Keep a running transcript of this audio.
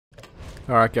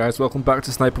Alright guys, welcome back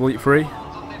to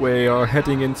WWII. We are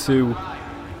heading into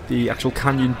the actual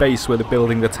canyon base where they're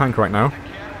building the tank right now.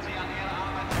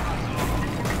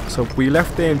 So we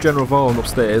left General Vaughn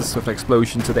upstairs with an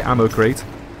explosion to the ammo crate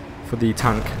for the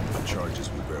tank. The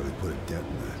charges will barely put a dent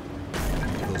in that.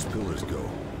 Where those pillars go,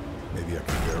 maybe I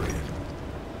can bury it.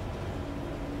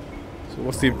 So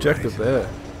what's the objective there?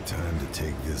 Time to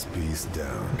take this beast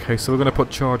down. Okay, so we're going to put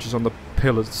charges on the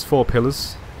pillars. There's 4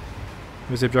 pillars.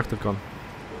 Where's the objective gone?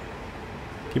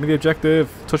 Give me the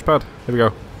objective. Touchpad. There we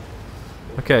go.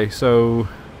 Okay, so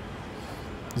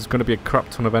there's going to be a crap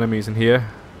ton of enemies in here.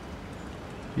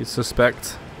 You'd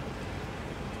suspect.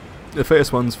 The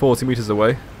first one's 40 meters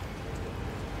away.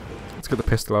 Let's get the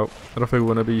pistol out. I don't think we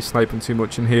want to be sniping too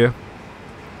much in here.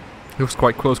 It looks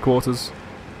quite close quarters.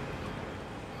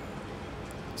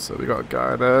 So we got a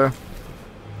guy there.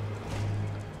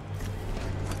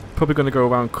 Probably going to go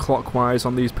around clockwise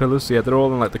on these pillars. Yeah, they're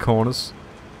all in like the corners.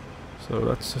 So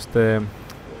let's just oh,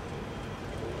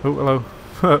 hello.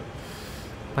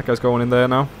 That guy's going in there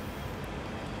now.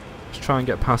 Let's try and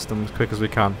get past them as quick as we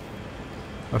can.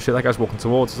 Oh shit, that guy's walking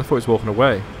towards us. I thought he was walking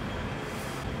away.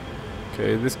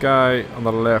 Okay, this guy on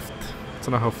the left, I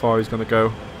don't know how far he's going to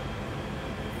go.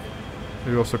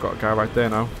 We've also got a guy right there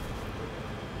now.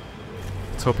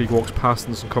 Let's hope he walks past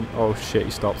and doesn't come. Oh shit,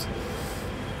 he stopped.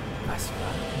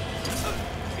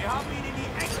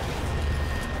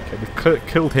 Okay, we've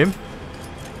killed him.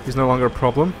 He's no longer a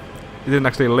problem. He didn't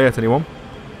actually alert anyone.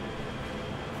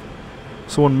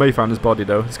 Someone may find his body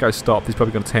though. This guy stopped. He's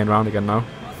probably going to turn around again now.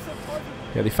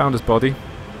 Yeah, they found his body.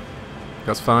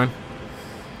 That's fine.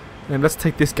 And let's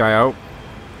take this guy out,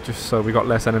 just so we got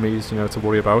less enemies, you know, to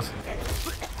worry about.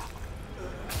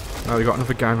 Now we got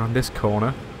another guy around this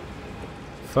corner.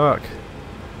 Fuck.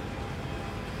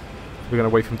 We're gonna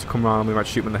wait for him to come around. We might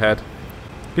shoot him in the head.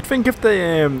 You'd think if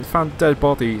they found dead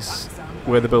bodies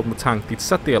where they're building the tank, they'd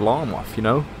set the alarm off, you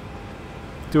know?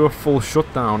 Do a full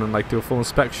shutdown and like do a full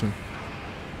inspection.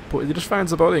 But he just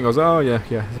finds the body and goes, oh yeah,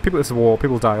 yeah. People, it's a war.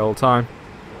 People die all the time.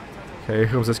 Okay, here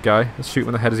comes this guy. Let's shoot him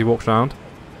in the head as he walks around.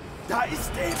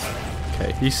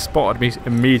 Okay, he spotted me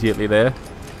immediately there.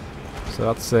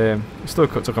 So that's we still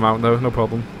took him out though, no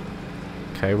problem.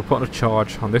 Okay, we're putting a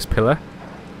charge on this pillar.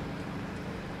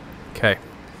 Okay.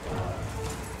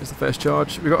 Here's the first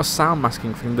charge. We've got a sound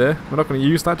masking thing there. We're not going to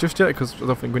use that just yet because I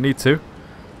don't think we need to.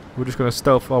 We're just going to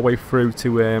stealth our way through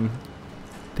to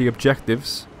the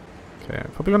objectives. Okay,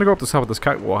 probably going to go up the top of this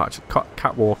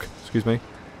catwalk, excuse me,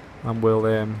 and we'll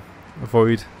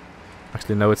avoid.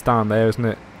 Actually, no, it's down there, isn't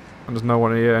it? And there's no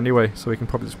one here anyway, so we can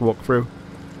probably just walk through.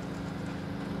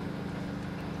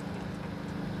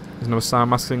 There's no sound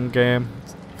masking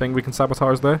thing we can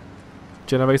sabotage there.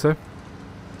 Generator.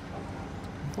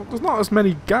 Well, there's not as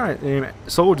many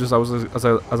soldiers as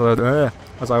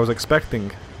I was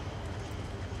expecting.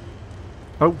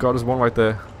 Oh god, there's one right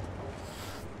there.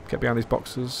 Get behind these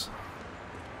boxes.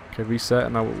 Okay, reset,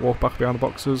 and now we'll walk back behind the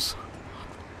boxes.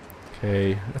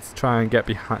 Okay, let's try and get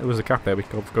behind. There was a gap there we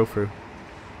can go through.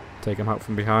 Take him out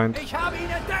from behind.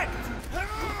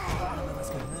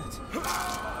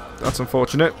 That's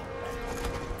unfortunate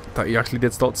that he actually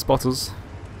did start to spot us.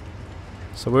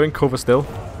 So we're in cover still.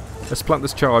 Let's plant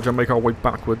this charge and make our way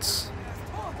backwards.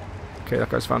 Okay, that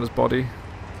guy's found his body.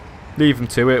 Leave him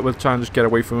to it. We'll try and just get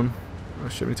away from him. Oh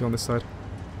shit, we need to go on this side.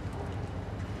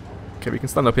 Okay, we can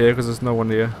stand up here because there's no one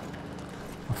here.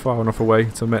 We're far enough away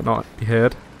to not be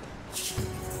heard.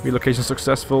 Relocation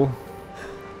successful.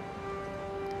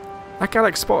 That guy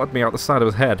like spotted me out the side of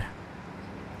his head.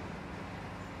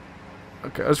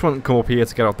 Okay, I just want to come up here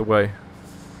to get out the way.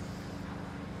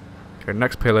 Okay,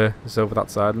 next pillar is over that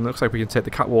side, and it looks like we can take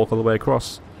the catwalk all the way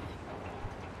across.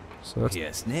 So that's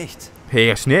Here's nicht.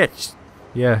 Here's nicht.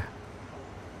 Yeah.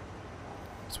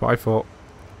 That's what I thought.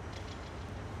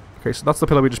 Okay, so that's the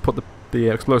pillar we just put the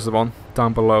explosive on,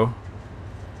 down below.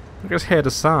 I just heard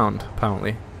a sound,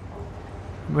 apparently.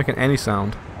 I'm not making any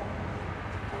sound.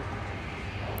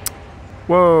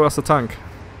 Whoa, that's the tank.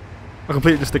 I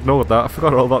completely just ignored that. I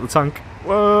forgot all about the tank.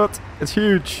 What? It's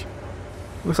huge.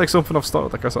 Looks like something off Star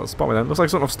Wars. That guy started to spot me then. Looks like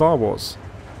something off Star Wars.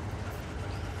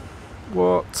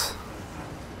 What?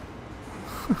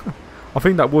 I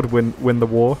think that would win the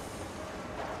war.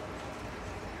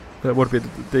 That would be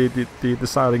the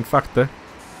deciding factor.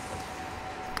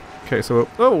 Okay, so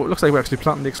oh, it looks like we're actually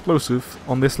planting the explosive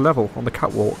on this level, on the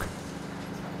catwalk.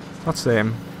 That's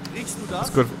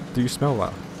good. Do you smell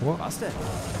that? What?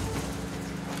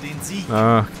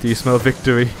 Ah, do you smell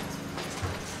victory?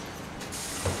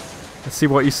 Let's see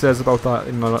what he says about that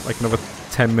in like another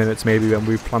 10 minutes maybe when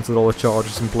we've planted all the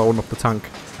charges and blown up the tank.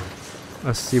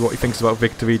 Let's see what he thinks about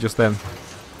victory just then.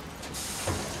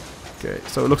 Okay,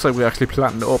 so it looks like we're actually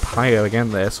planting it up higher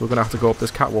again there, so we're going to have to go up this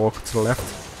catwalk to the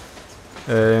left.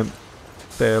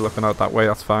 They're looking out that way,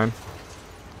 that's fine.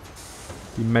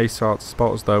 You may start to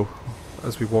spot us though,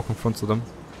 as we walk in front of them.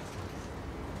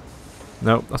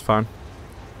 No, that's fine.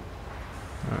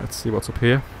 Right, let's see what's up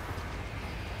here.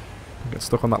 Get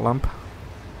stuck on that lamp.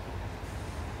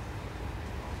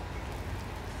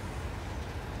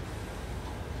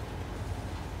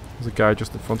 There's a guy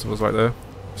just in front of us right there,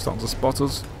 starting to spot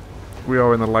us. We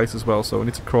are in the light as well, so we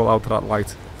need to crawl out to that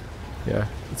light. Yeah,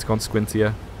 it's gone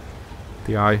squintier.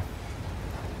 The eye.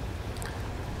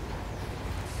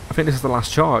 I think this is the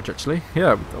last charge, actually.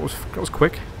 Yeah, that was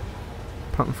quick.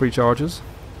 Planting 3 charges.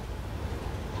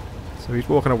 So he's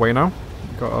walking away now.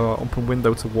 We've got an open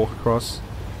window to walk across.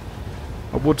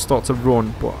 I would start to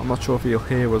run, but I'm not sure if he'll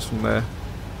hear us from there.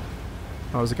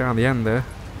 Oh, there's a guy on the end there.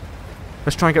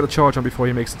 Let's try and get the charge on before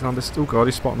he makes it down this. Oh god,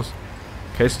 he's spotting us.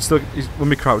 Okay, so when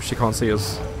we crouch, he can't see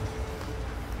us.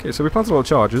 Okay, so we planted all the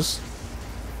charges.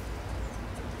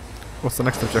 What's the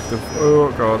next objective?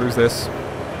 Oh god, who's this?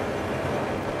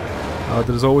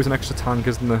 There's always an extra tank,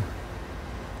 isn't there?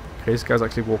 Okay, this guy's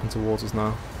actually walking towards us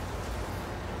now.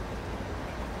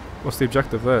 What's the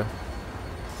objective there?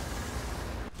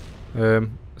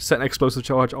 Set an explosive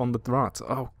charge on the rat.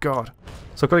 Oh god.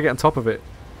 So I've got to get on top of it.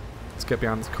 Let's get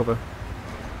behind this cover.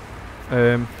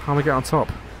 How do I get on top?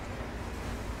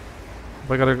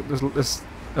 Have I got there's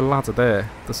a ladder there,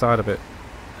 the side of it.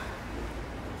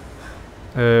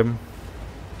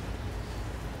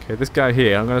 Okay, this guy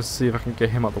here, I'm going to see if I can get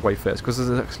him out the way first, because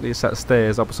there's actually a set of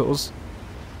stairs opposite us.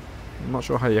 I'm not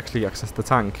sure how you actually access the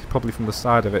tank, probably from the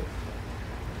side of it.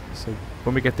 So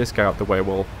when we get this guy out the way,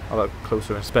 we'll have a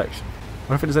closer inspection. I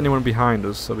don't think there's anyone behind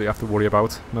us, so we have to worry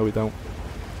about. No, we don't.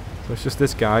 So it's just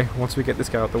this guy. Once we get this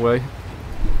guy out the way.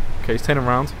 Okay, he's turning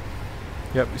around.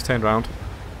 Yep, he's turned around.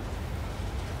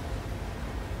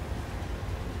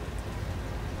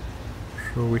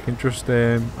 So we can just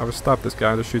I'll stab this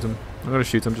guy and just shoot him. I'm going to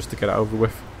shoot him just to get it over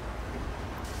with.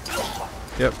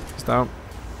 Yep, he's down.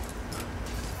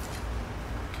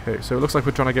 Okay, so it looks like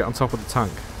we're trying to get on top of the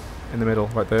tank. In the middle,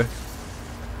 right there.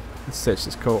 Let's search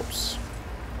this corpse.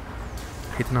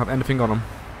 He didn't have anything on him.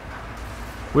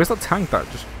 Where's that tank that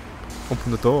just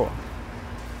opened the door?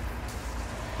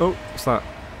 Oh, what's that?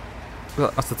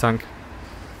 That's the tank.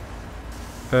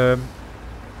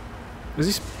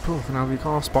 Is he? Oh, now you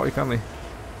can't spot you, can they?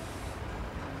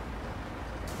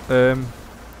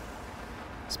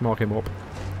 Let's mark him up.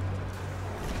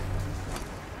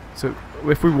 So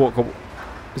if we walk up,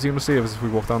 is he going to see us if we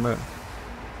walk down there?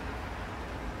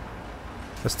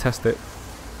 Let's test it.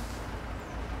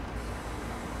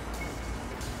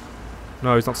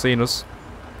 No, he's not seeing us.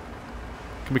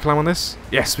 Can we climb on this?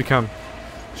 Yes, we can.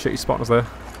 Shit, he's spotting us there.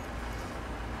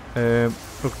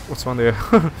 Look, what's around here?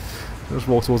 Just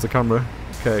walk towards the camera.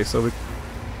 Okay, so we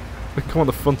can come on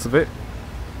the front of it.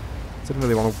 Didn't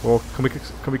really want to walk. Can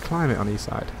we climb it on each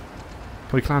side?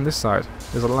 Can we climb this side?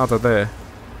 There's a ladder there.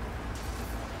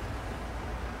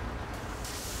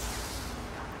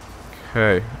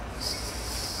 Okay.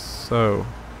 So,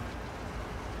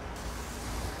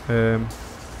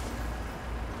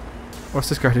 what's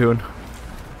this guy doing?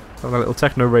 Having a little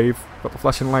techno rave. Got the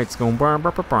flashing lights going. Okay,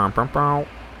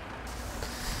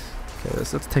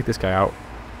 let's take this guy out.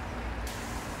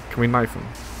 Can we knife him?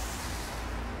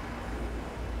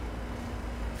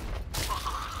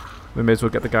 We may as well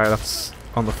get the guy that's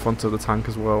on the front of the tank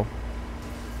as well.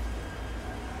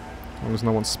 As long as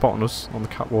no one's spotting us on the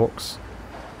catwalks.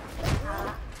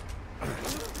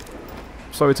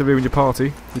 Sorry to ruin your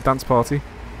party, your dance party.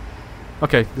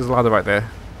 Okay, there's a ladder right there.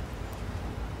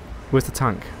 Where's the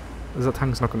tank? That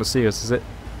tank's not going to see us, is it?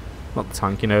 Not the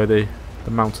tank, you know, the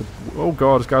mounted... Oh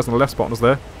god, this guy's on the left spotting us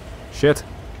there. Shit.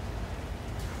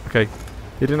 Okay,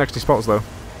 they didn't actually spot us though,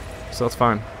 so that's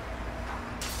fine.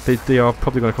 They are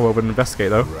probably going to come over and investigate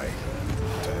though. Right.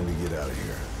 Time to get out of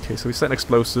here. Okay, so we set an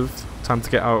explosive. Time to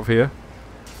get out of here.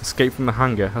 Escape from the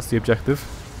hangar, that's the objective.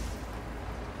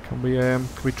 Can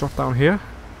we drop down here?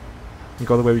 And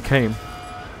go the way we came?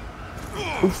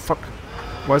 Oh fuck.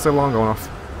 Why is the alarm going off?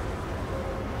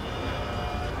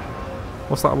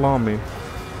 What's that alarm mean?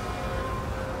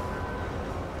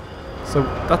 So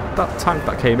that tank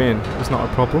that came in is not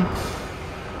a problem.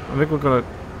 I think we're gonna...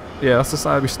 Yeah, that's the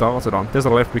side we started on. There's a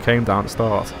lift we came down to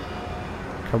start.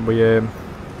 Can we... I'm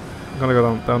gonna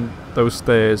go down those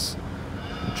stairs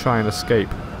and try and escape.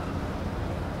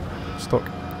 Stuck.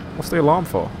 What's the alarm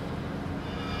for?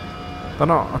 They're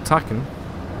not attacking.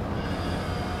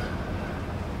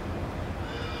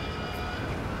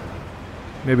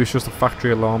 Maybe it's just a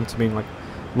factory alarm to mean like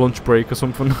lunch break or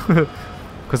something.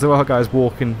 Because there are guys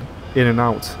walking in and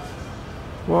out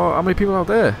Well, how many people out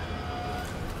there?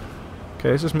 Okay,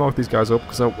 let's just mark these guys up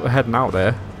because we're heading out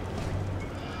there.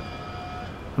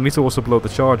 We need to also blow the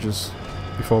charges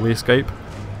before we escape.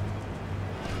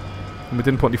 And we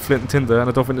didn't put any flint and tinder, and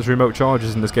I don't think there's remote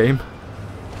charges in this game.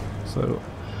 So,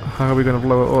 how are we going to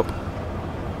blow it up?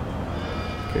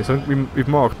 Okay, so we've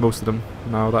marked most of them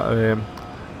now that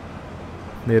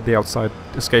near the outside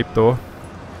escape door.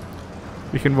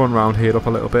 We can run around here up a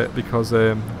little bit because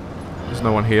there's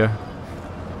no one here.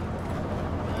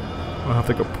 I'll have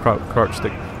to go crouch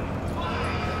stick.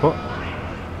 What?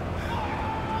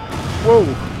 Whoa!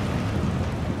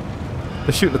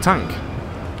 They're shooting the tank.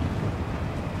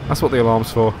 That's what the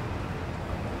alarm's for.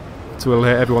 To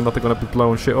alert everyone that they're going to be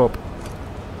blowing shit up.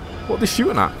 What are they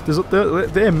shooting at?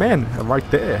 Their men are right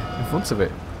there, in front of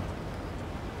it.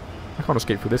 I can't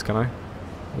escape through this, can I?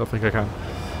 I don't think I can.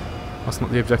 That's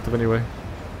not the objective anyway.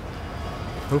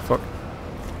 Oh fuck.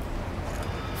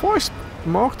 Before I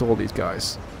marked all these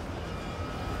guys.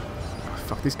 Oh,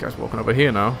 fuck, these guys walking over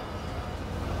here now.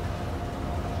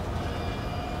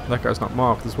 That guy's not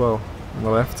marked as well, on the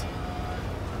left.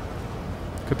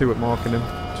 Could do with marking him,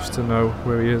 just to know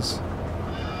where he is.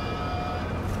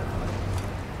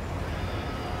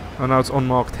 Oh, now it's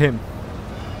unmarked him.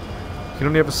 You can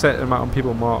only have a set amount of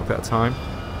people marked at a time.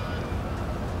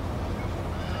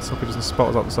 Let's hope he doesn't spot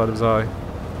us out the side of his eye.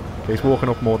 Okay, he's walking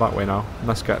up more that way now. And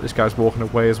this guy's walking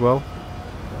away as well.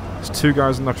 There's two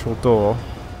guys in the actual door.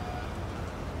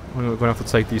 We're going to have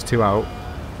to take these two out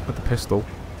with the pistol.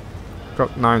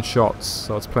 Got 9 shots,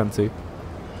 so it's plenty.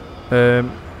 Hey.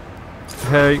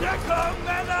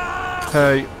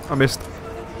 Hey, I missed.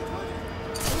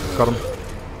 Got him.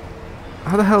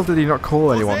 How the hell did he not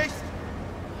call anyone?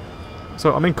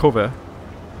 So, I'm in cover.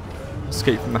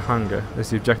 Escape from the hangar. There's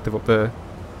the objective up there.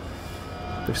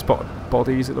 They've spotted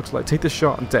bodies, it looks like. Take the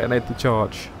shot and detonate the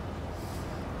charge.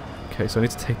 Okay, so I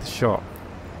need to take the shot.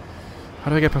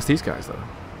 How do I get past these guys, though?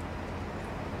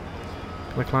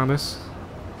 Can I climb this?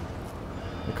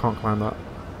 I can't climb that.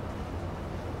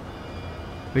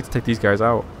 I need to take these guys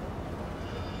out.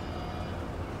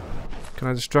 Can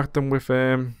I distract them with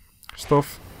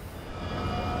stuff?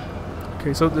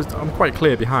 Okay, so I'm quite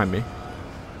clear behind me.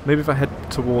 Maybe if I head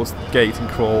towards the gate and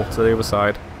crawl to the other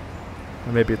side,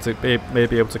 I may be able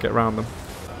to get around them.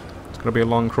 It's going to be a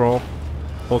long crawl.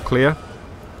 All clear.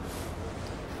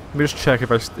 Let me just check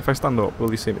if I stand up, will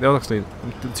you see me? They'll actually,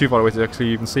 I'm too far away to actually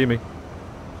even see me.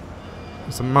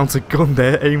 There's a mounted gun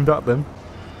there aimed at them.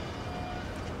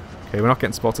 Okay, we're not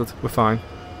getting spotted. We're fine.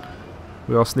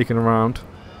 We are sneaking around.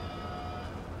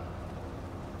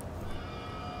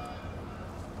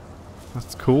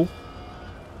 That's cool.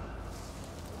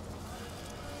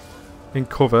 In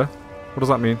cover. What does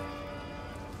that mean?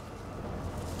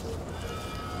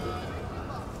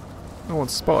 No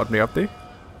one's spotted me, have they?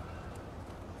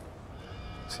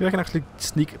 See, I can actually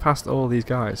sneak past all these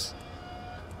guys.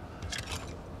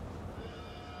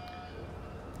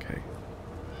 Okay.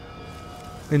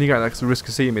 The only guy that's at risk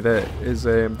of seeing me there is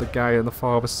the guy on the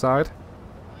farthest side.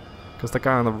 Because the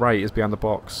guy on the right is behind the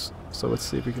box. So let's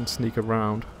see if we can sneak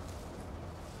around.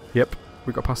 Yep,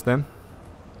 we got past them.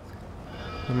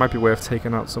 It might be worth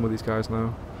taking out some of these guys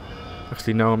now.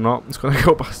 Actually, no, I'm not. I'm just gonna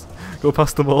go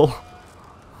past them all.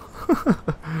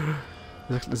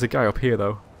 There's a guy up here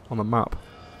though, on the map.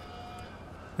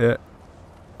 Yeah.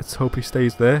 Let's hope he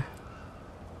stays there.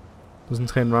 Doesn't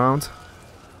turn round.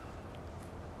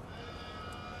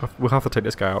 We'll have to take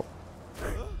this guy out.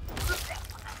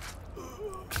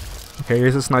 Okay,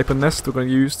 here's a sniper nest we're going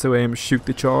to use to shoot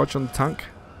the charge on the tank.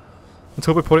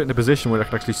 Until we put it in a position where I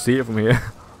can actually see it from here.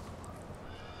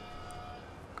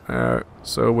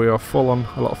 So we are full on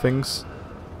a lot of things.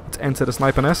 Let's enter the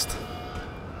sniper nest.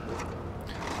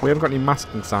 We haven't got any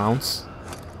masking sounds,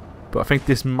 but I think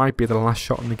this might be the last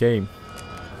shot in the game.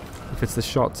 If it's the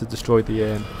shot to destroy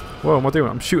the... Whoa, what am I doing?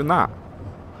 I'm shooting that.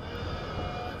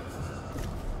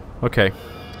 Okay.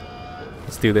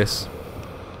 Let's do this.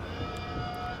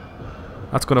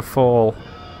 That's going to fall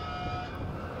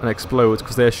and explode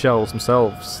because they're shells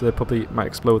themselves. They probably might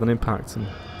explode on impact. And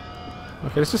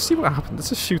okay, let's just see what happens. Let's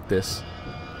just shoot this.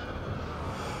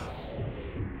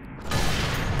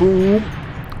 Boom.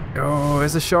 Oh,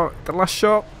 there's the shot. The last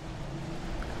shot.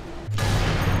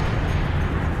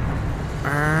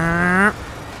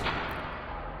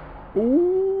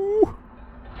 Ooh.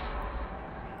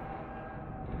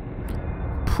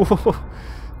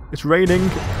 It's raining.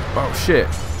 Oh shit.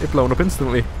 It's blown up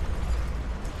instantly.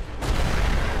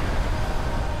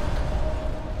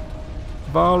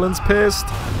 Varlin's pissed.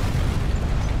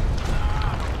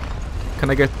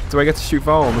 Do I get to shoot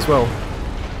Varlin as well?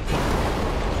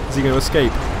 Is he going to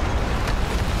escape?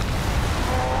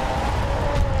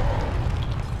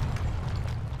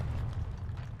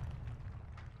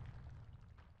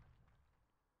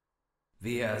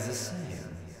 We are the same.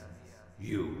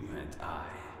 You and I.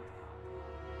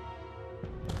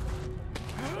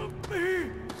 Help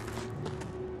me!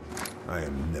 I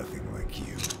am nothing like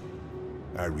you.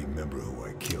 I remember who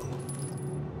I killed.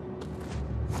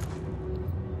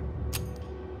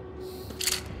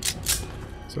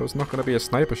 So it's not going to be a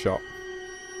sniper shot.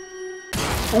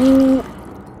 Ooh!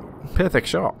 Perfect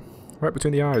shot. Right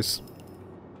between the eyes.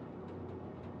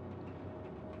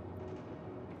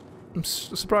 I'm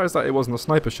surprised that it wasn't a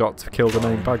sniper shot to kill the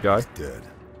main bad guy. He's dead,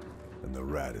 and the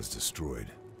rat is destroyed.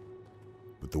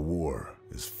 But the war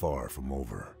is far from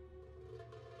over.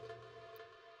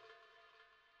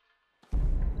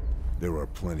 There are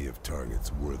plenty of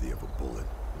targets worthy of a bullet.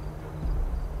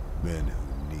 Men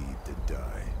who need to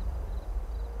die.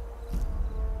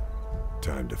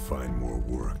 Time to find more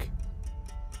work.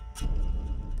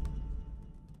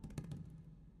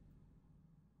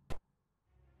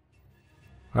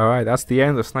 Alright, that's the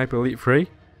end of Sniper Elite 3.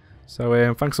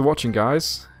 So thanks for watching,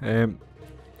 guys. I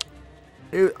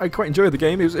quite enjoyed the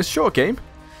game. It was a short game.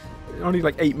 Only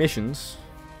like 8 missions.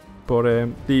 But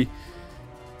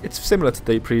it's similar to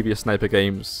the previous Sniper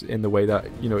games in the way that,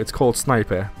 you know, it's called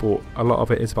Sniper, but a lot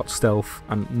of it is about stealth,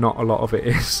 and not a lot of it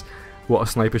is what a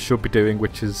sniper should be doing,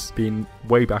 which is being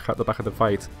way back at the back of the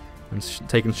fight and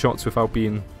taking shots without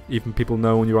being even people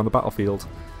knowing you're on the battlefield.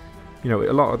 You know,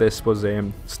 a lot of this was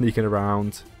sneaking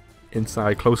around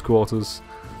inside close quarters.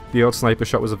 The odd sniper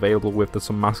shot was available with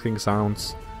some masking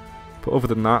sounds, but other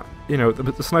than that, you know,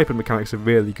 the sniping mechanics are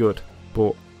really good.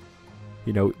 But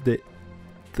you know, the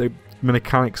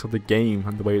mechanics of the game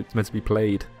and the way it's meant to be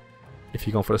played, if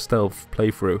you're going for a stealth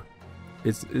playthrough,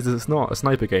 it's not a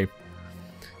sniper game.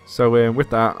 So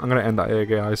with that, I'm going to end that here,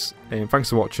 guys.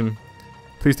 Thanks for watching.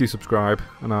 Please do subscribe,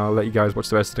 and I'll let you guys watch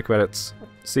the rest of the credits.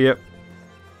 See ya.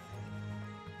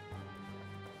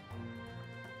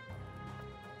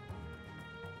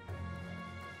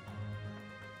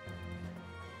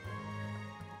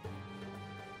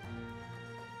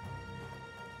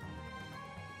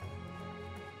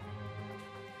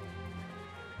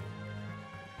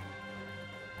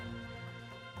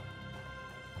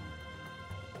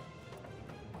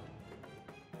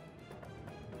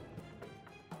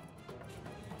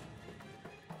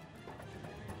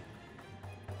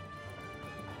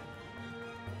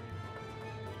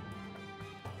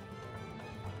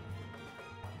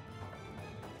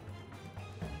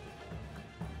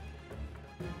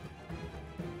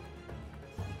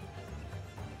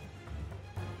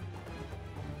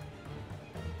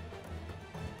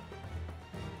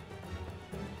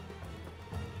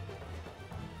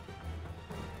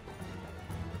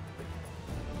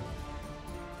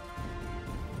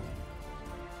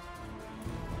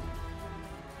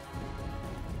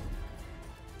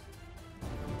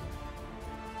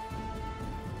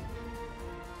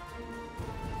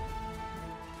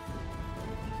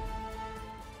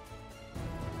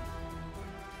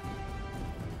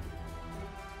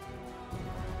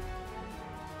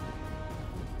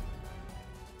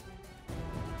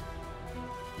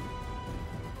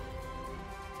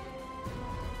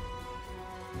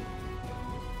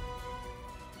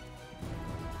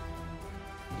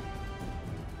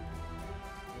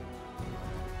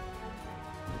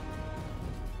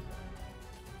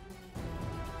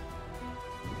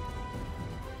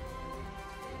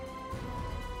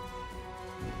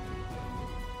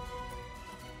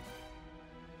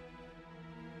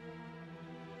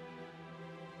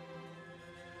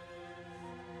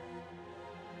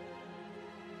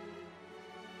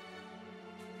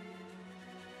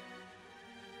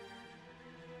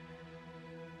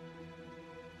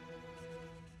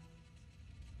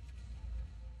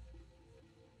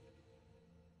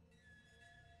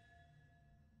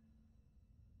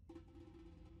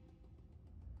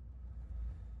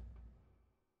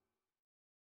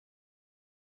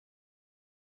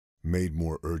 Made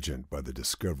more urgent by the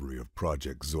discovery of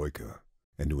Project Zoika,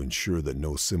 and to ensure that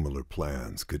no similar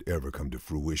plans could ever come to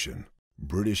fruition,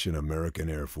 British and American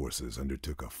air forces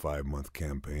undertook a 5-month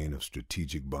campaign of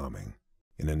strategic bombing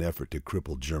in an effort to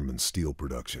cripple German steel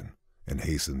production and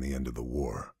hasten the end of the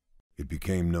war. It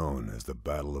became known as the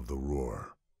Battle of the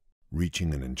Ruhr,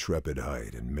 reaching an intrepid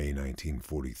height in May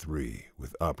 1943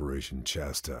 with Operation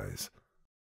Chastise.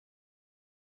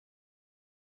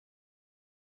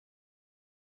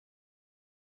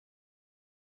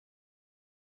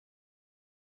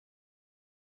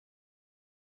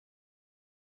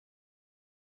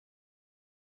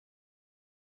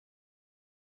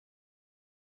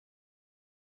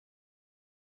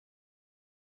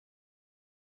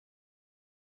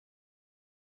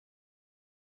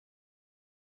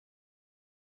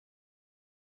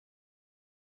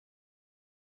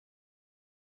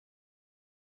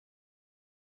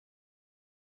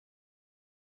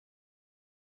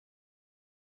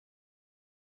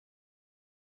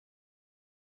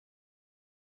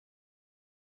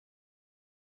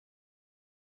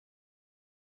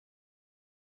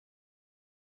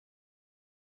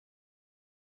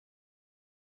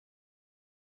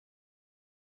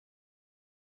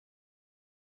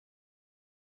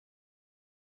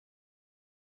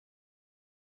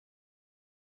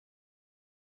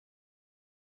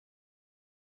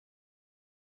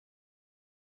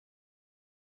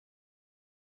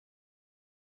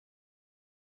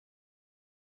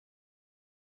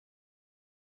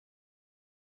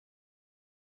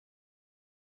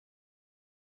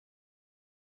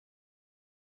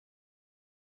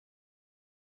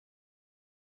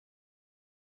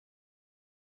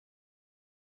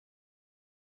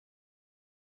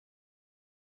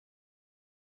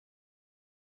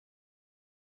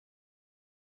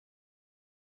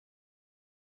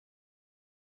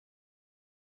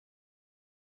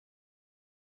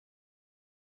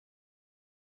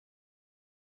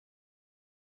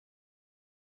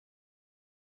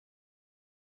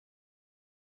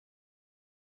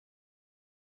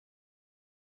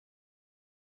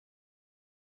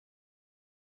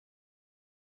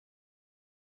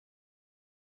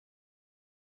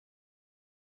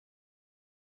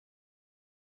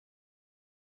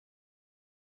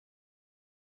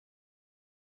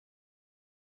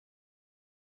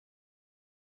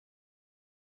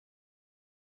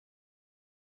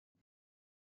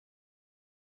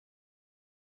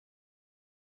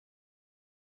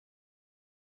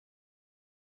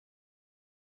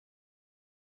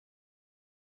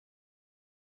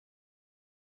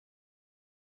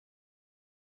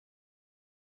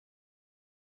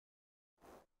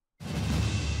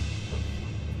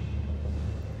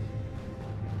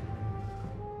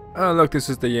 Oh look, this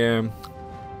is the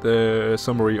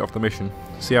summary of the mission.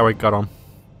 See how I got on.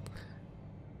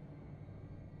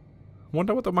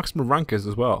 Wonder what the maximum rank is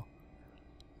as well.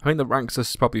 I think the ranks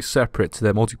are probably separate to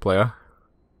their multiplayer.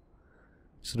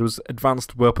 So there was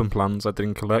advanced weapon plans I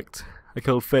didn't collect. I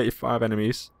killed 35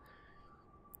 enemies.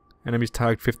 Enemies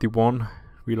tagged 51.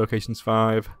 Relocations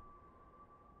 5.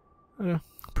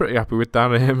 Pretty happy with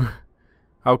that.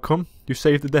 Outcome? You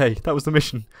saved the day. That was the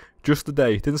mission. Just the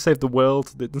day. Didn't save the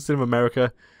world. Didn't save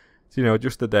America. You know,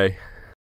 just the day.